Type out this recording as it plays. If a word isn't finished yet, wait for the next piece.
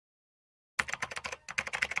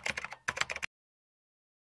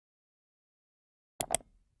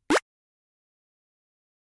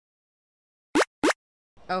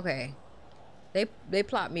Okay. They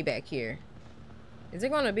plopped me back here. Is there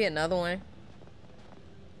gonna be another one?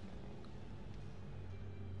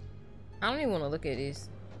 I don't even want to look at this.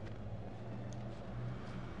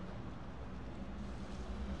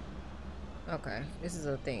 Okay, this is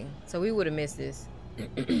a thing. So we would have missed this.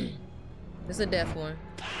 This is a death one.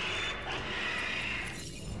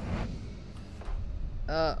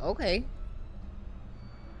 Okay.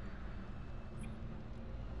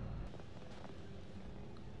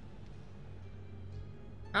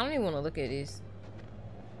 I don't even want to look at this.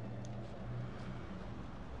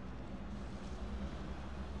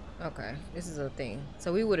 Okay, this is a thing.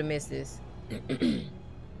 So we would have missed this. This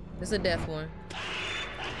is a death one.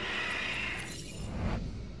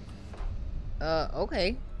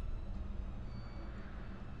 Okay.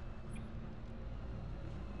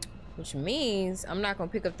 Which means I'm not gonna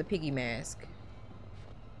pick up the piggy mask.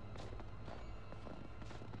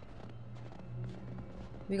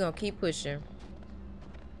 We're gonna keep pushing.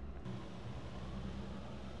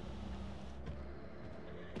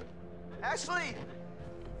 Ashley!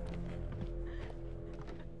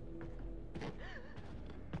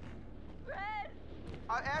 Fred!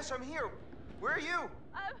 Ash, I'm here. Where are you?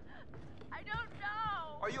 I don't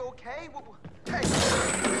know. Are you okay? Hey!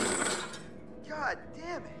 God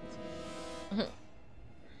damn it.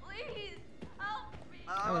 Please, help me.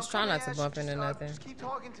 I was trying not to bump into nothing. Just keep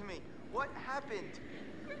talking to me. What happened?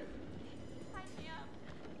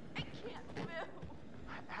 I can't move.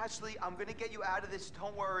 Ashley, I'm gonna get you out of this.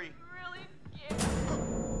 Don't worry. I'm really scared.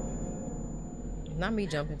 Not me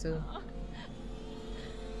jumping too.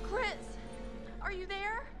 Chris, are you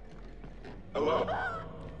there? Hello,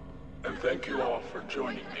 and thank you all for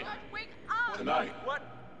joining me. Wake up! Tonight,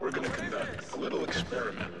 we're going to conduct a little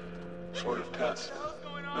experiment, sort of test.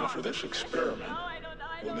 Now, for this experiment,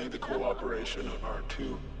 we'll need the cooperation of our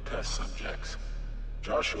two test subjects,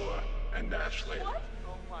 Joshua and Ashley. What?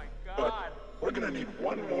 Oh my God. But we're going to need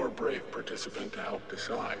one more brave participant to help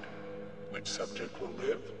decide which subject will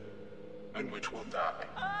live and which will die.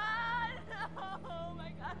 No! Oh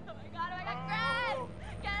my God! Oh my God! Oh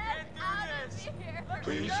my God!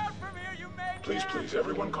 Chris, get us out of here! Please, please,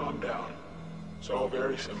 everyone calm down. It's all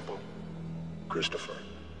very simple. Christopher,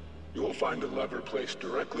 you will find a lever placed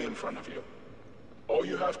directly in front of you. All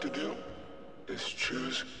you have to do is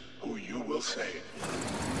choose who you will save.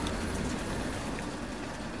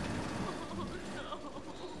 Oh no!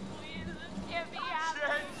 Please, this can't be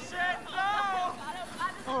happening! Shit, no! Oh God, this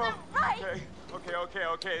isn't right!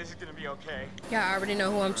 Okay, this is gonna be okay. Y'all already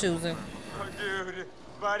know who I'm choosing. Oh, dude,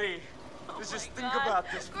 buddy, let's just think about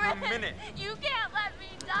this for a minute. You can't let me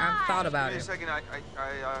die! I've thought about Wait a it. second, I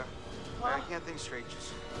can't think straight.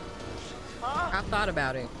 Just... I've thought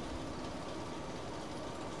about it.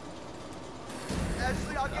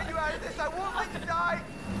 Ashley, I'll get you out of this. I won't let you die.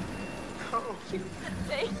 No.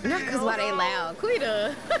 Not because why they loud.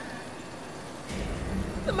 Quita.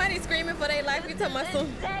 Somebody screaming for their life. You talking about some...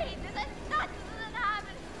 This isn't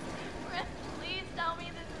happening. Please tell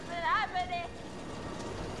me this isn't happening.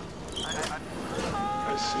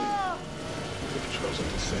 I see. You've chosen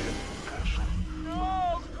to save Ashley.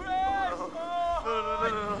 No, Chris! No.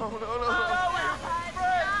 No.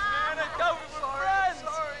 Sorry.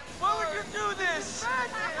 Why would you do this? Oh,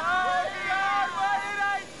 God, what did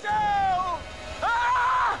I do?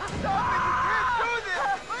 Stop it! You can't do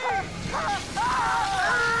this! Please!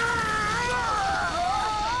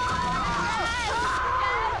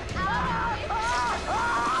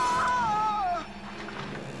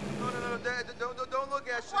 No, don't look,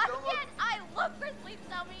 Ashley. Why Don't look. can't I look? Chris, please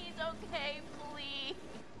tell me he's okay, please.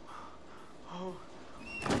 Oh.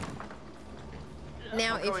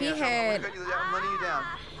 Now, I'm if going, he Ashley. had... I'm letting you down.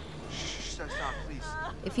 Shh, stop, please.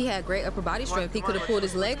 If he had great upper body strength, he Come could on, have pulled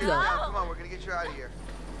his let's legs get you up. out. Come on, we're gonna get you out of here.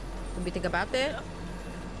 Did we think about that?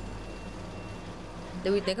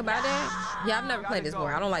 Did we think about that? Yeah, I've never played this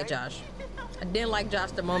before. I don't like Josh. I didn't like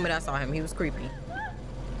Josh the moment I saw him. He was creepy.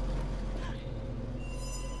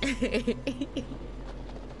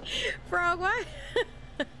 Frog, why?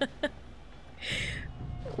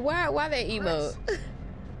 why that emote?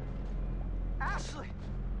 Ashley!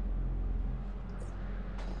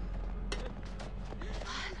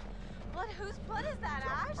 Blood? Whose blood is that,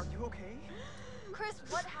 Ash? Are you okay? Chris,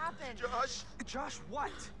 what happened? Josh,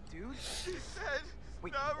 what, dude? He said,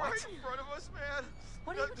 Wait, not what? right in front of us, man.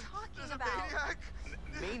 What are you talking There's about? a maniac.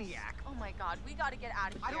 Maniac? Oh my God, we gotta get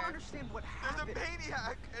out of here. I don't understand what There's happened. a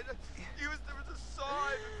maniac, and there was a saw.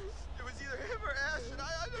 It was either him or Ash, and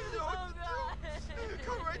I don't know what to do. It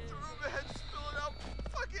come right through, man, spilling out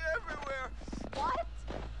fucking everywhere. What?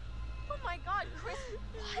 Oh my God, Chris,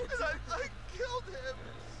 what? And I killed him.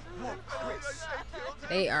 What, Chris? I killed him.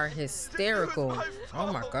 They are hysterical.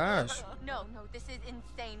 Oh my gosh. No, this is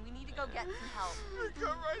insane. We need to go get some help. They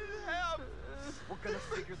cut right in half. We're gonna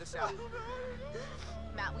figure this out.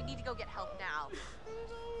 Matt, we need to go get help now.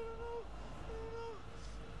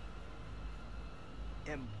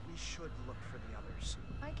 And we should look for the others.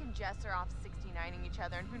 Mike and Jess are off 69ing each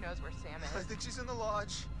other, and who knows where Sam I is. think she's in the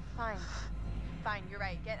lodge. Fine, you're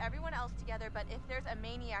right. Get everyone else together, but if there's a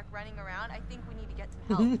maniac running around, I think we need to get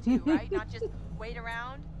some help too, right? Not just wait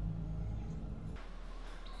around.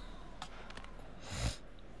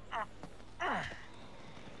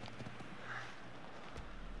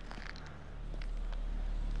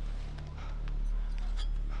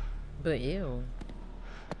 But ew.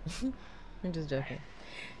 I'm just joking.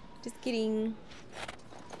 Just kidding.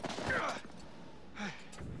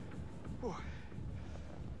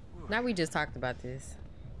 Now we just talked about this.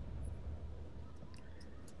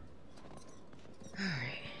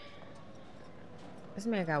 Alright. This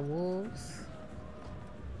man got wolves.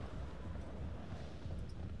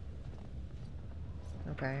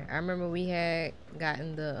 Okay. I remember we had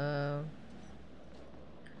gotten the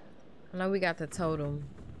I know we got the totem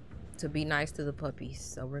to be nice to the puppies.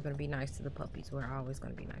 So we're gonna be nice to the puppies. We're always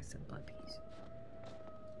gonna be nice to the puppies.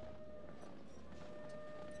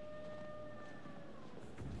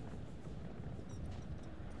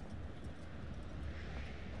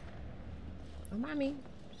 Oh, mommy,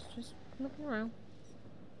 just looking around.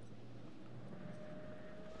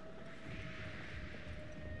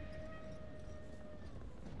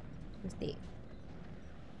 What's that?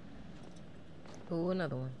 Oh,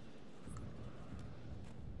 another one.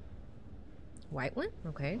 White one?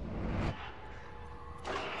 Okay.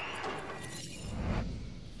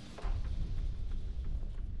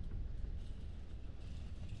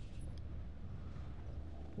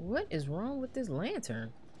 What is wrong with this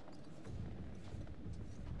lantern?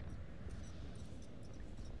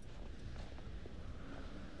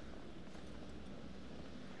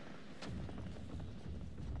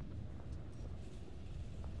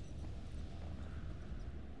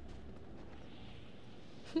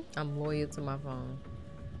 I'm loyal to my phone.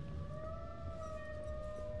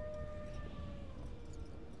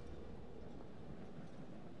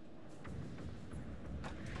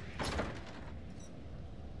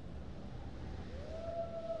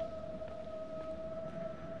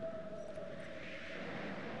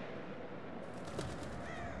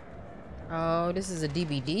 Oh, this is a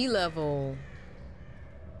DVD level.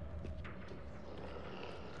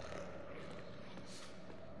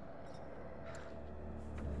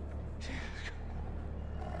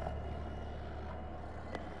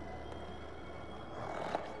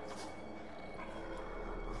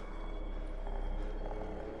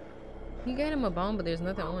 You gave him a bone, but there's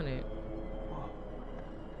nothing on it.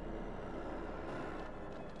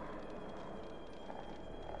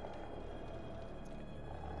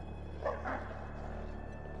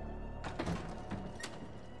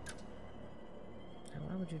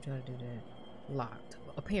 Why would you try to do that? Locked,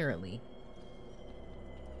 apparently.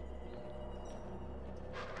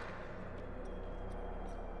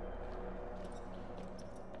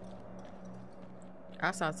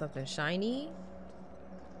 I saw something shiny.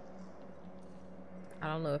 I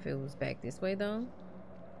don't know if it was back this way though.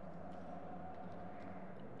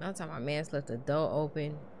 One time my man's left the door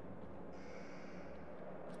open.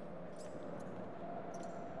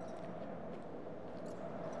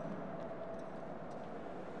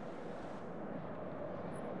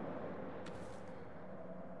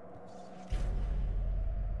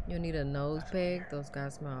 You'll need a nose peg. Those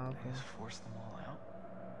guys smell awful. Just force them all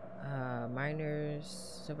out.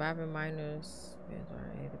 Miners, surviving miners.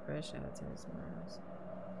 The fresh out to his smiles.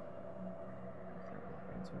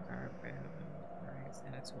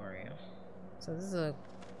 Sanatorium. So this is a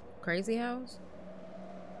crazy house?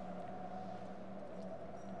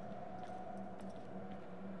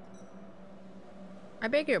 I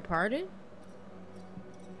beg your pardon?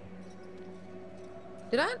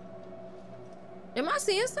 Am I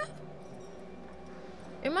seeing stuff?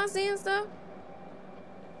 Am I seeing stuff?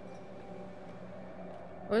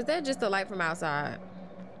 Or is that just a light from outside?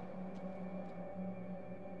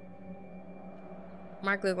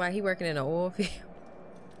 Mark looked like he working in an oil field.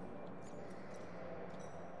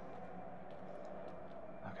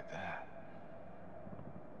 Look at that.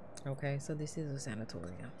 Okay, so this is a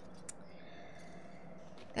sanatorium.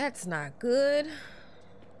 That's not good.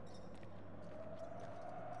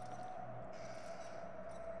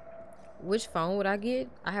 Which phone would I get?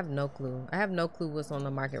 I have no clue. I have no clue what's on the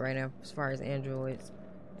market right now as far as Androids.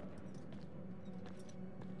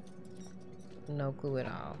 No clue at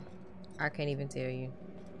all. I can't even tell you.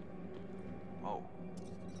 Whoa.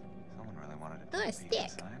 Someone really wanted to The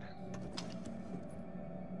stick.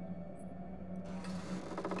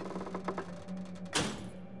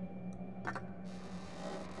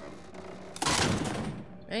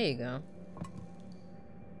 There you go.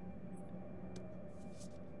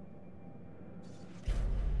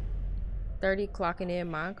 $30 clocking in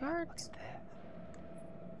mine cards.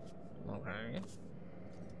 Okay.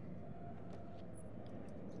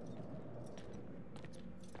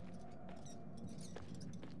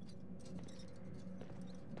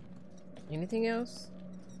 Anything else?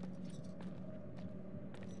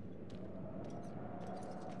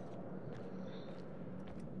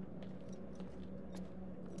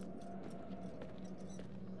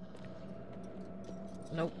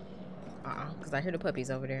 Nope. Because I hear the puppies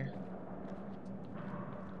over there.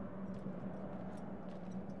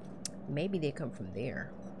 Maybe they come from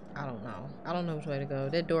there. I don't know. I don't know which way to go.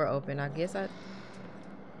 That door open. I guess I...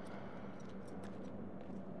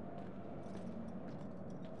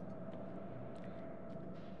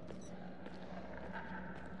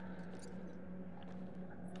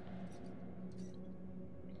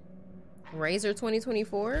 Razor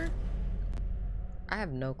 2024? I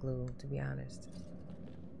have no clue, to be honest.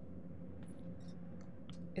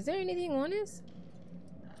 Is there anything on this?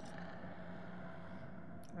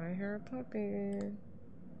 I hear a puppy.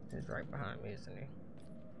 He's right behind me, isn't he?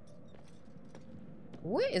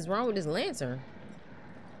 What is wrong with this lantern?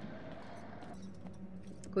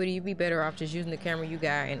 Quitty, you be better off just using the camera you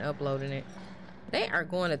got and uploading it. They are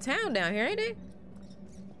going to town down here, ain't they?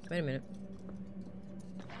 Wait a minute.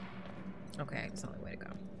 Okay, it's the only way to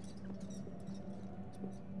go.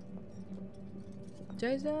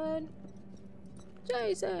 Jason!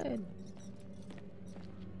 Jason!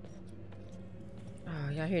 Oh,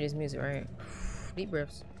 y'all hear this music, right? Deep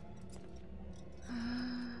breaths.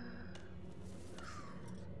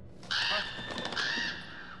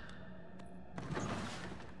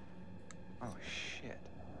 Oh shit.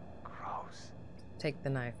 Gross. Take the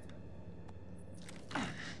knife.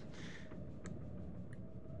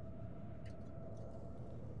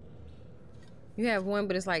 You have one,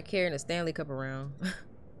 but it's like carrying a Stanley Cup around.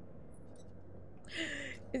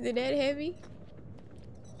 Is it that heavy?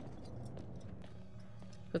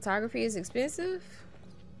 Photography is expensive?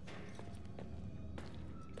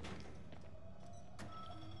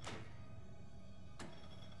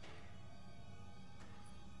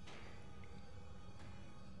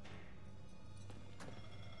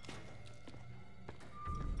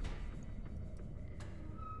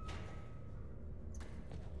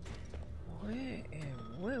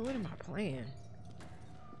 What am I playing?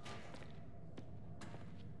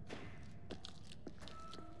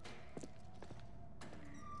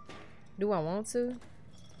 Do I want to?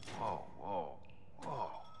 Whoa, whoa, whoa.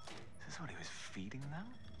 Is this what he was feeding them?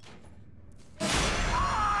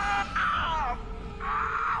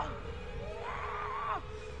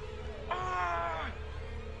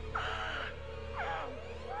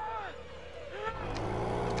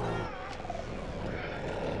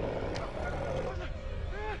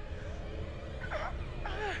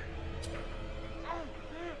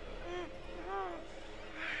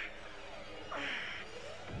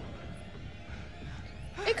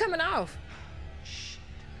 Coming off. Shit.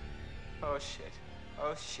 Oh shit.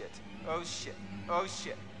 Oh shit. Oh shit. Oh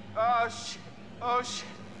shit. Oh shit. Oh shit.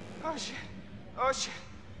 Oh shit. Oh shit.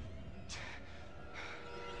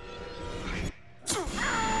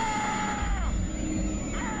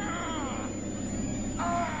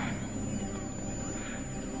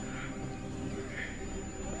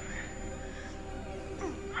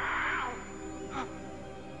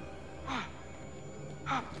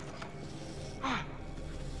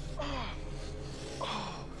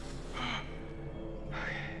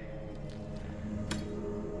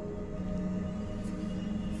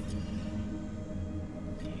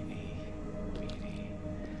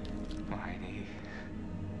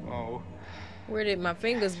 Where did my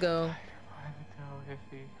fingers go? Let him go,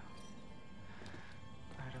 Iffy.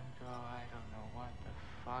 Let him go. I don't know what the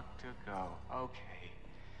fuck to go. Okay.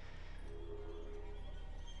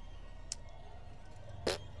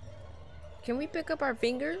 Can we pick up our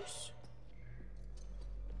fingers?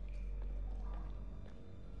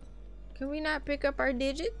 Can we not pick up our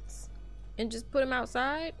digits and just put them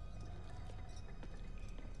outside?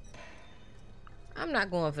 I'm not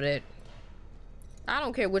going for that. I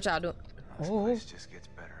don't care what y'all do. This place just gets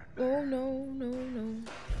better and better. Oh no, no, no.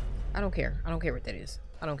 I don't care. I don't care what that is.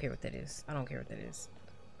 I don't care what that is. I don't care what that is.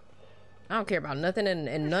 I don't care about nothing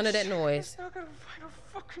and none of that noise. I'm not gonna find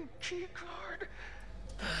a fucking key card.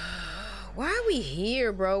 Why are we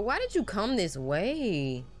here, bro? Why did you come this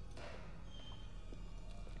way?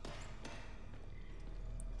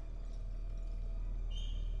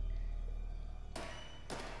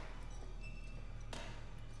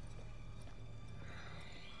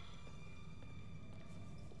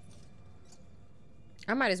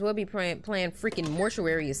 I might as well be playing freaking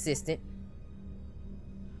mortuary assistant.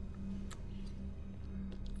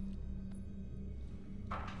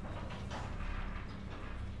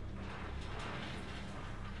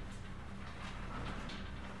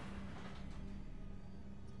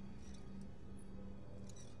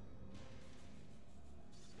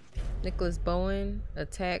 Nicholas Bowen,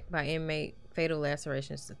 attacked by inmate, fatal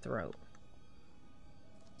lacerations to throat.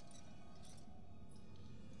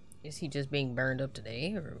 Is he just being burned up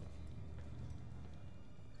today, or?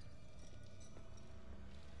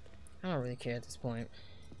 I don't really care at this point.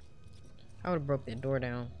 I would have broke that door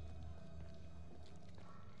down.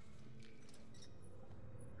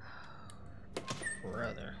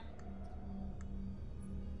 Brother.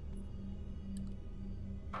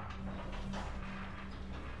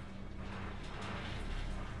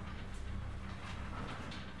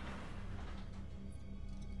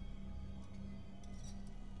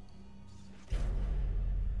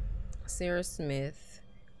 Sarah Smith,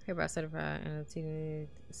 hereby certified and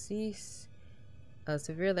cease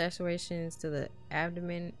severe lacerations to the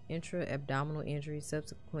abdomen, intra-abdominal injury,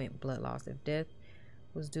 subsequent blood loss. If death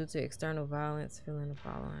was due to external violence, fill in the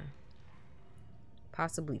following.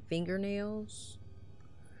 Possibly fingernails.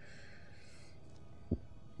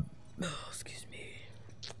 Oh, excuse me.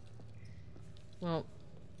 Well,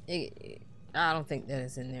 I don't think that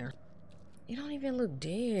is in there. You don't even look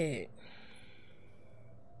dead.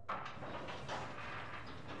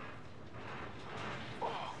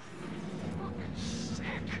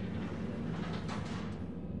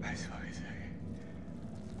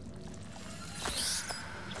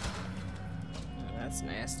 That's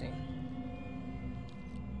nasty.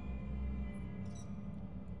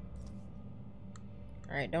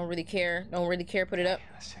 All right, don't really care. Don't really care. Put it up.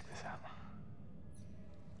 Let's check this out.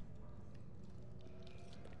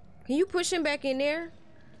 Can you push him back in there?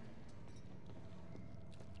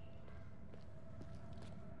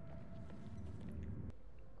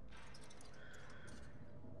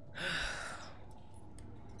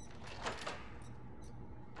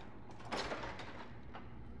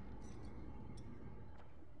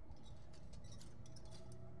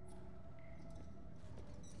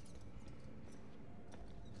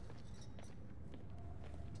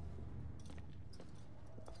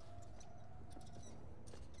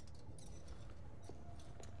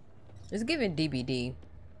 It's giving DBD.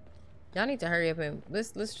 Y'all need to hurry up and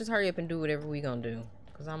let's just hurry up and do whatever we gonna do.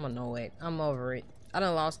 Cause I'm annoyed. I'm over it. I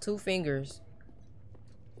done lost 2 fingers.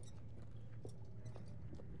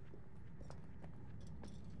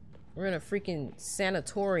 We're in a freaking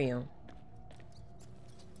sanatorium.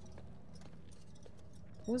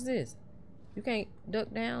 What's this? You can't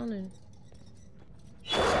duck down and.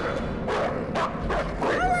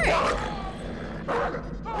 Alright.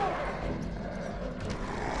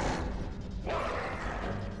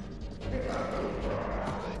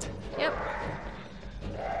 Yep.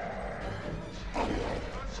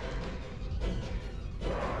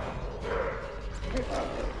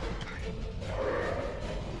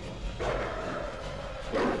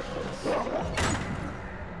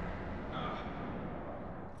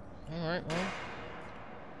 All right, well.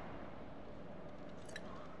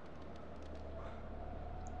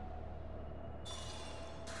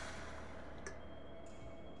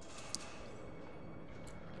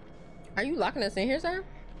 Are you locking us in here, sir?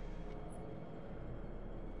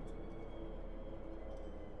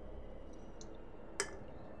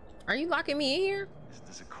 Are you locking me in here? Isn't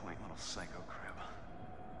this a quaint little psycho crib?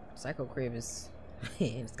 Psycho crib is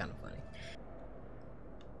it's kind of funny.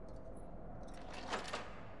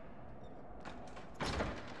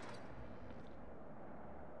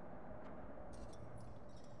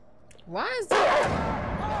 Why is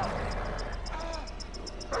that?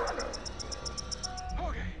 Okay.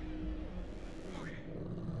 Okay.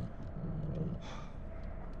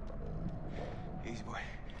 Easy, boy.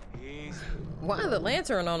 Easy. Why is the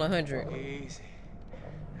lantern on 100? Easy.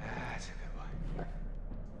 That's a good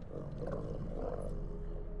boy.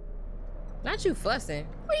 Not you fussing.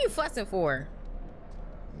 What are you fussing for?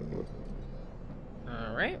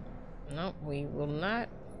 All right. Nope, we will not.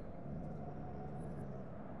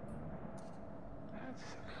 That's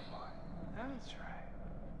a good boy. That's right.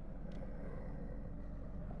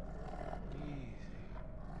 Easy.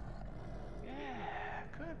 Yeah,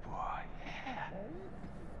 good boy. Yeah.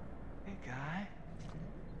 Hey, guy.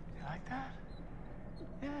 You like that?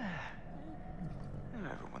 Yeah. And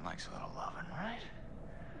everyone likes a little loving, right?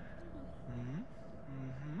 Mm-hmm.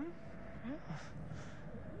 Mm-hmm. Yeah.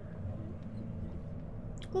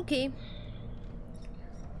 Okay.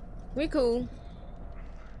 We cool.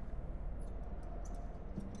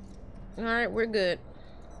 All right, we're good.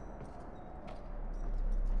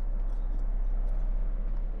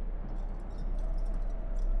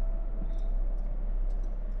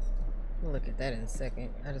 Get that in a second.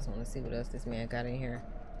 I just want to see what else this man got in here.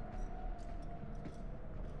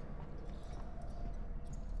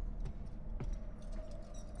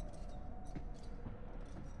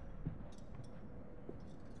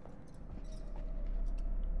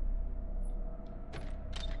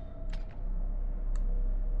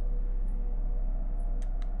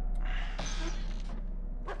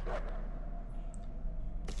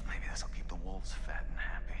 Maybe this'll keep the wolves fat and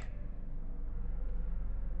happy.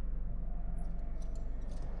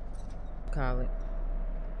 Call it.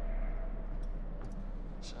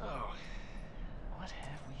 So, what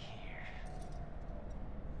have we here?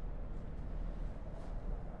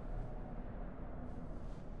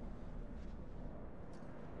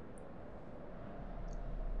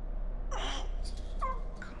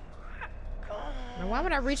 Now, why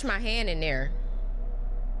would I reach my hand in there?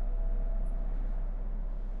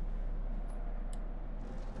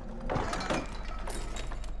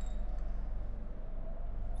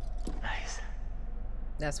 Nice.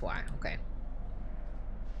 That's why. Okay.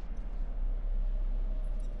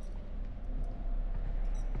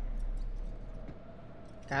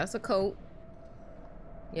 Got us a coat.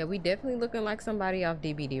 Yeah, we definitely looking like somebody off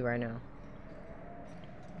DBD right now.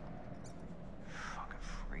 Fucking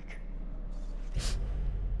freak.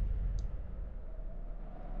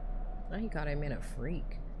 Now he called that man a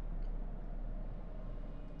freak.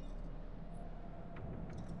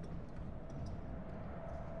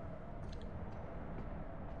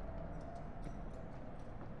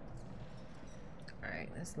 Alright,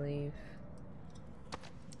 let's leave.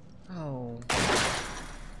 Oh.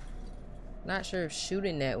 Not sure if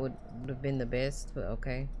shooting that would have been the best, but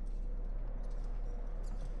okay.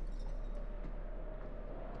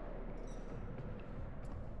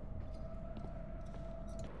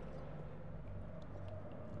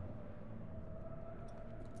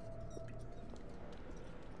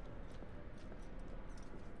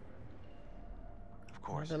 Of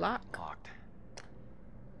course. The lock. Locked.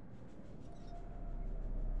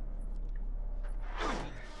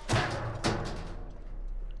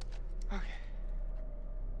 Okay.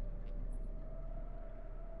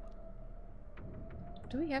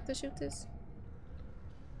 Do we have to shoot this?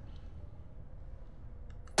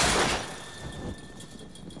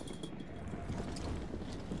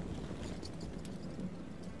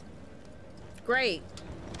 Great.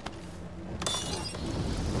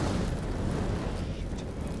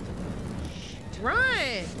 Run.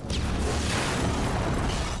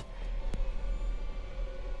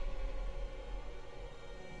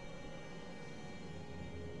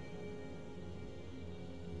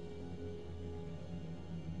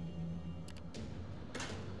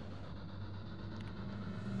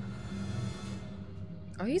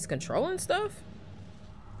 Oh, he's controlling stuff?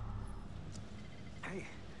 Hey,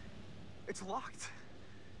 it's locked.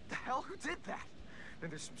 The hell? Who did that?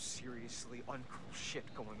 And there's some seriously uncool shit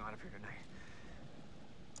going on up here tonight.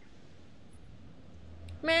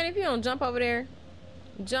 Man, if you don't jump over there,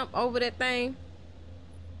 jump over that thing.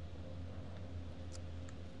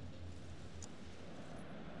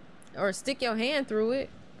 Or stick your hand through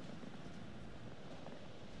it.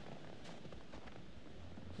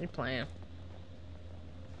 You're playing.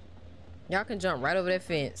 Y'all can jump right over that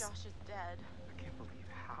fence. Josh is dead. I can't believe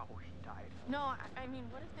how he died. No, I mean,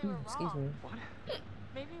 what if they were Excuse wrong? me. What?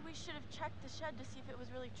 Maybe we should have checked the shed to see if it was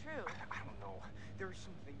really true. I don't know. There are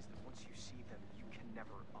some things that once you see them, you can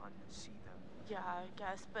never unsee them. Yeah, I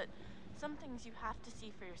guess, but some things you have to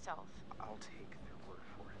see for yourself. I'll take their word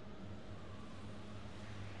for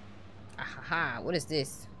it. Ahaha, what is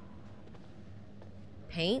this?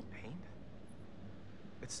 Paint? Paint?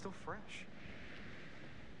 It's still fresh.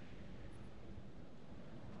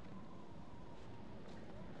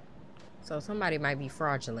 So somebody might be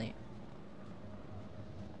fraudulent.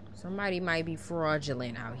 Somebody might be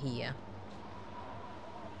fraudulent out here.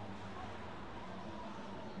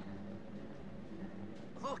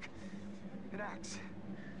 Look! An axe.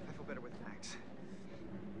 I feel better with an axe.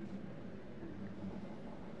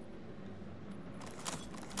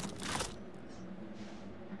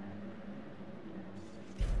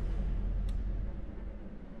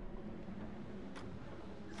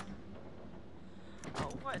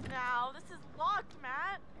 Oh, what now? This is locked,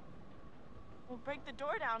 Matt. Well, break the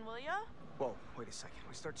door down, will ya? Whoa, wait a second.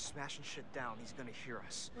 We start smashing shit down, he's gonna hear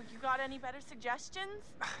us. Well, you got any better suggestions?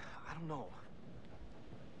 I don't know.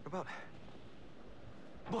 What about...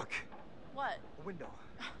 Look! What? A window.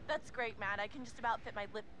 That's great, Matt. I can just about fit my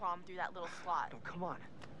lip balm through that little slot. No, come on.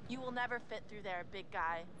 You will never fit through there, big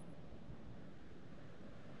guy.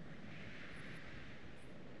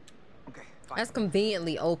 Okay, fine. That's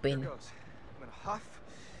conveniently Here open. goes. I'm gonna huff,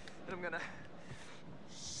 and I'm gonna...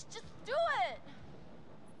 Shh, just Do it!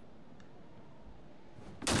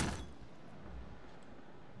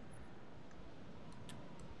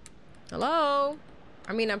 Hello?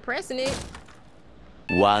 I mean, I'm pressing it.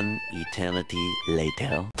 One eternity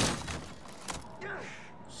later.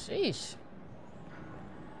 Sheesh.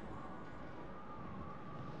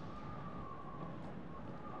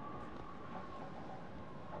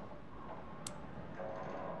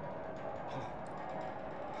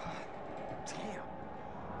 Damn.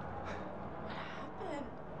 What happened?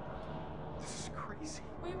 This is crazy.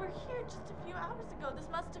 We were here just a few hours ago. This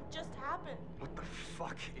must have just happened. What the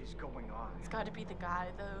fuck is going on? It's got to be the guy,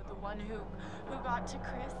 the one who got to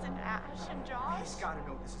Chris and Ash and Josh. He's gotta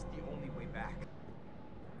know this is the only way back.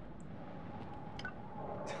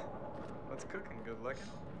 What's cooking? Good looking?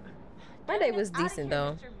 My day was Get outta decent here,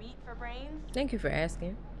 though. Mr. Meat for brains. Thank you for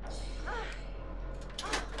asking.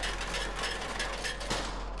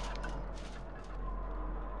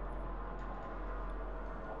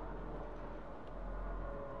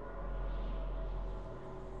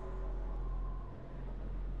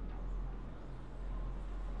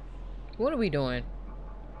 What are we doing?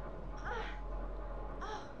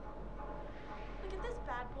 Oh, look at this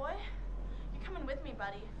bad boy. You're coming with me,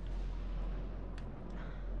 buddy.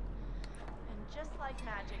 And just like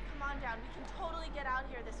magic, come on down. We can totally get out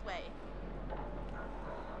here this way.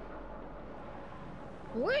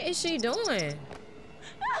 What is she doing?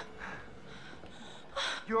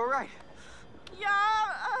 You alright? Yeah,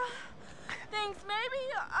 thanks.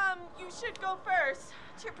 Maybe, you should go first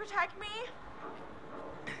to protect me.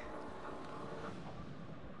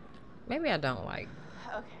 Maybe I don't like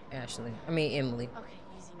Okay. Ashley. I mean, Emily. Okay,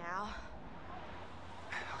 easy now.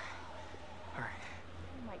 Alright.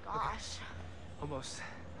 Oh my gosh. Almost.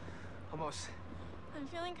 I'm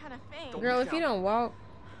feeling kind of faint. Don't- Girl, if you don't walk.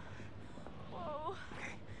 Whoa.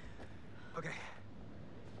 Okay.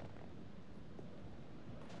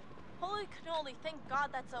 Holy cannoli, thank God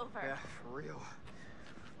that's over. Yeah, for real.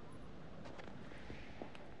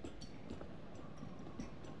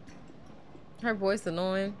 Her voice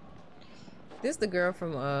annoying. This the girl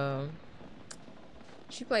from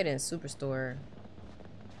she played in Superstore.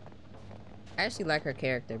 I actually like her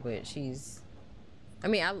character, but she's I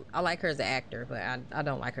mean I like her as an actor, but I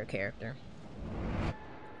don't like her character.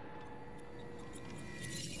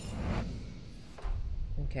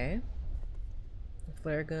 Okay. A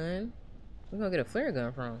flare gun. Where gonna get a flare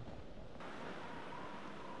gun from?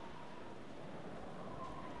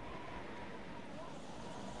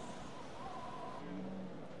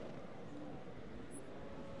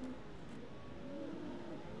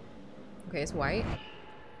 Okay, it's white.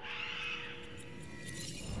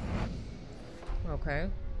 Okay.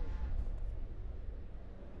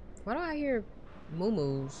 Why do I hear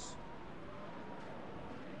moo-moos?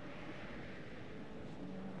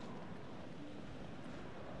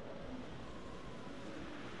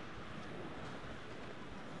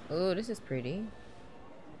 Oh, this is pretty.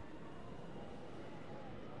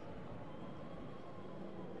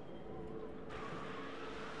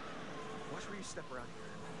 Watch where you step around here.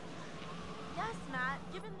 Yes, Matt.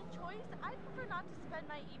 Given the choice, I'd prefer not to spend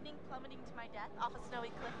my evening plummeting to my death off a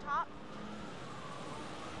snowy cliff top.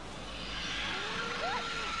 What?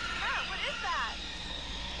 Matt, what is that?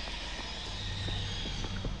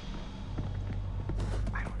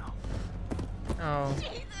 I don't know. Oh,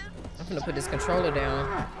 Jesus! I'm gonna put this controller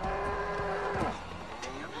down.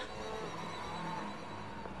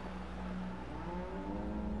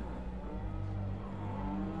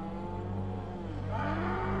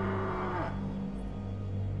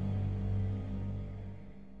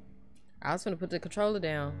 I was gonna put the controller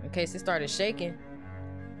down in case it started shaking.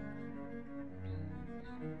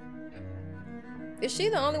 Is she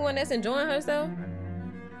the only one that's enjoying herself?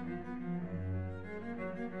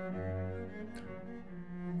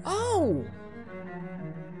 Oh!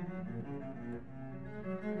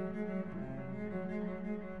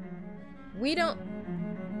 We don't...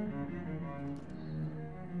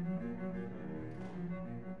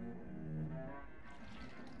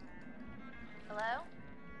 Hello?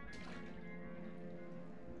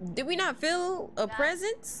 Did we not feel a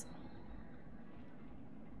presence?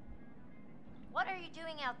 What are you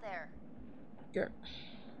doing out there? Girl.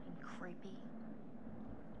 Creepy.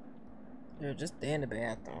 Girl, just stay in the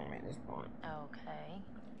bathroom at this point. Okay.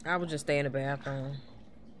 I would just stay in the bathroom.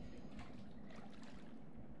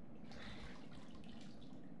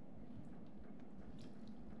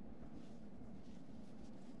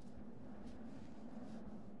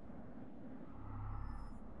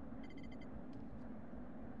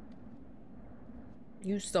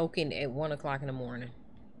 You soaking at 1 o'clock in the morning.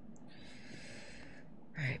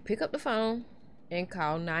 All right, pick up the phone. and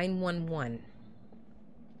call 911.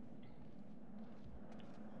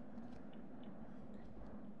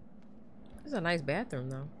 It's a nice bathroom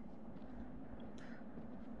though.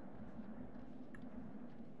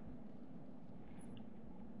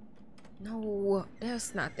 No,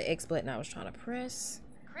 that's not the X button I was trying to press.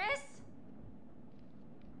 Chris?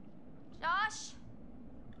 Josh?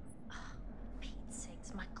 Oh, Pete's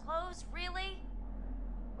sakes, my clothes, really?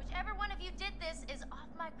 Whichever one of you did this is off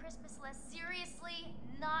my Christmas list. Seriously,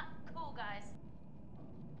 not cool, guys.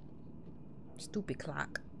 Stupid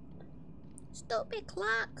clock. Stupid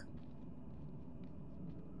clock.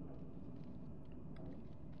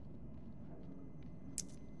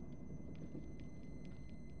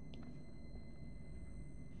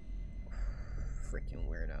 Freaking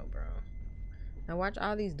weirdo, bro. Now watch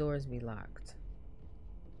all these doors be locked.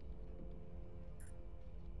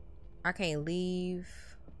 I can't leave.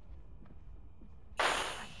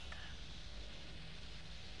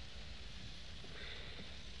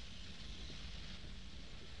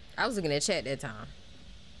 I was looking at chat that time.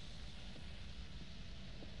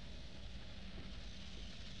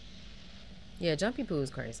 Yeah, jumpy poo is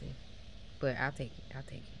crazy. But I'll take it. I'll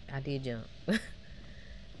take it. I did jump.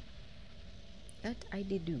 That I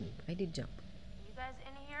did do. I did jump. You guys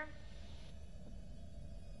in here?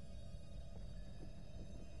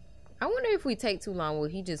 I wonder if we take too long, will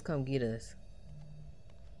he just come get us?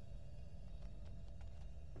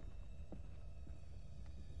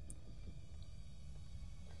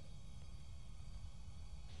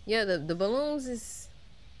 Yeah, the balloons is...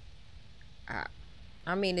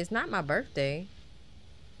 I mean, it's not my birthday.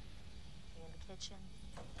 You in the kitchen,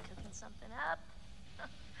 cooking something up?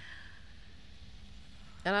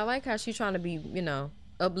 And I like how she's trying to be, you know,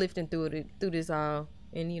 uplifting through this all.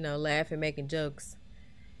 And, you know, laughing, making jokes.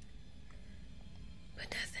 But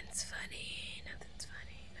nothing's funny. Nothing's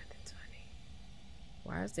funny. Nothing's funny.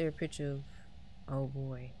 Why is there a picture of... Oh,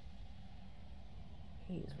 boy.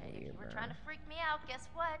 He's Hey, if weird, you were bro. trying to freak me out, guess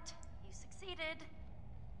what? You succeeded.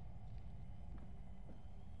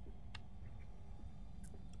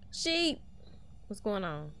 Sheep! What's going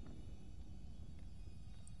on?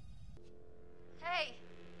 Hey,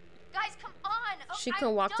 guys, come on! Oh, She I'm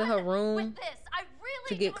can walk to her done room with this. I really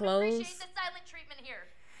to get don't appreciate clothes. the silent treatment here.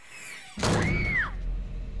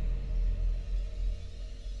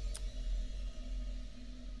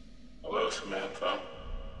 Hello, Samantha.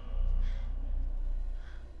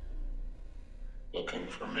 Looking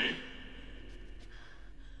for me?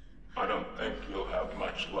 I don't think you'll have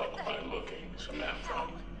much luck by looking, Samantha.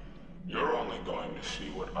 You're only going to see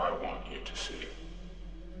what I want you to see.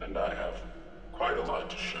 And I have quite a lot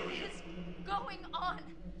to show you. What's going on?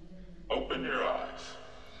 Open your eyes.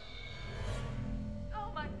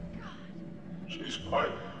 Oh my god. She's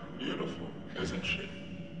quite beautiful, isn't she?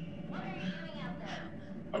 What are you doing out there?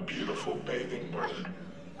 A beautiful bathing bird.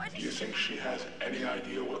 What Do you think she has any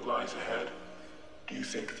idea what lies ahead? Do you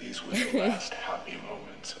think these were the last happy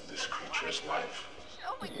moments of this creature's life?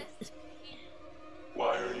 showing this to me?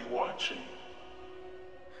 Why are you watching?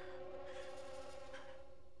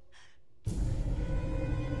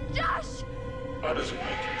 Josh! How does it make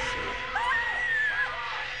you feel?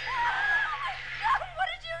 What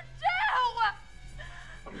did you do?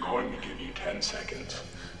 I'm going to give you 10 seconds.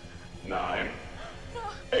 9, No,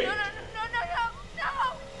 8, no, no, no, no, no,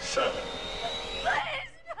 no! 7.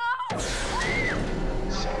 Please, no!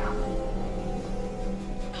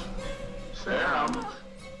 Sam!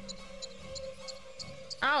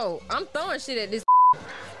 Oh, I'm throwing shit at this.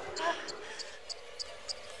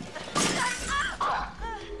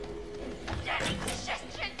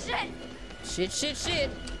 Shit.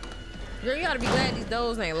 Girl, you gotta be glad these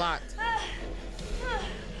doors ain't locked.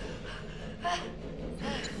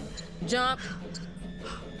 Jump.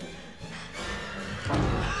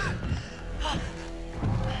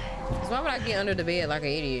 So why would I get under the bed like an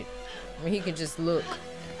idiot when he can just look?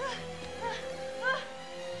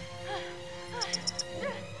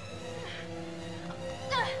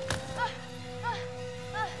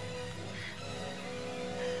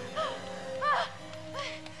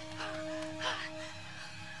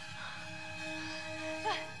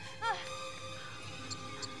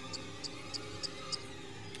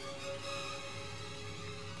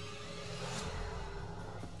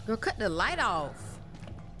 Girl, cut the light off.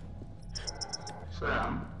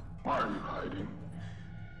 Sam, why are you hiding?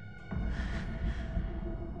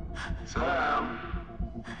 Sam!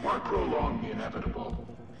 Why prolong the inevitable?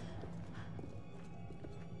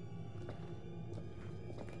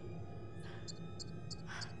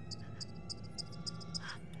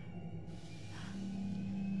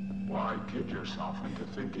 Why kid yourself into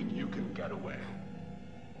thinking you can get away?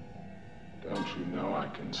 Don't you know I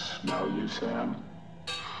can smell you, Sam?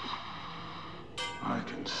 I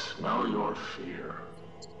can smell your fear.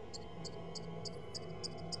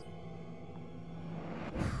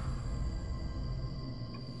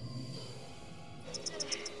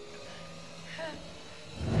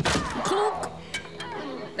 Clunk.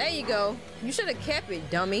 There you go. You should have kept it,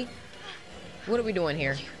 dummy. What are we doing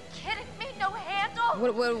here? You kidding me? No handle?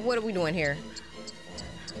 What are we doing here?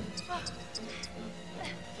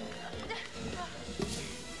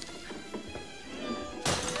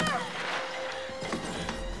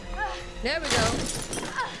 There we go.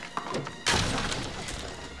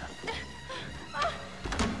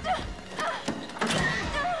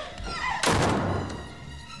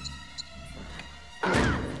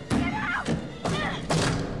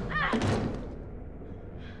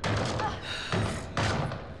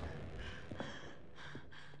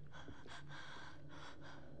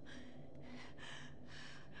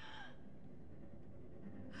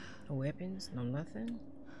 No weapons, no nothing.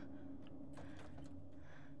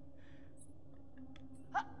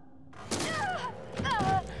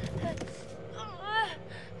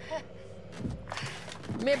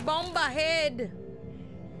 Me bomba head.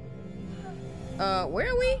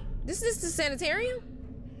 Where are we? This is the sanitarium?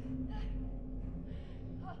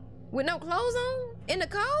 With no clothes on? In the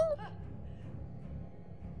cold?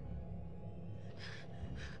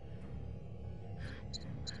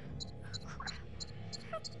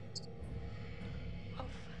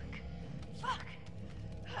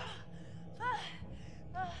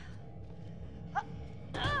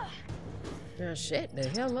 Oh, shit, the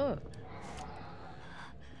hell up.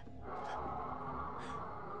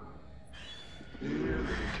 Here, little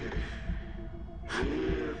kitty.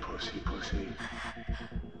 Here, pussy, pussy.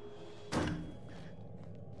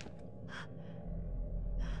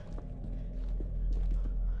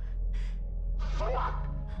 Fuck!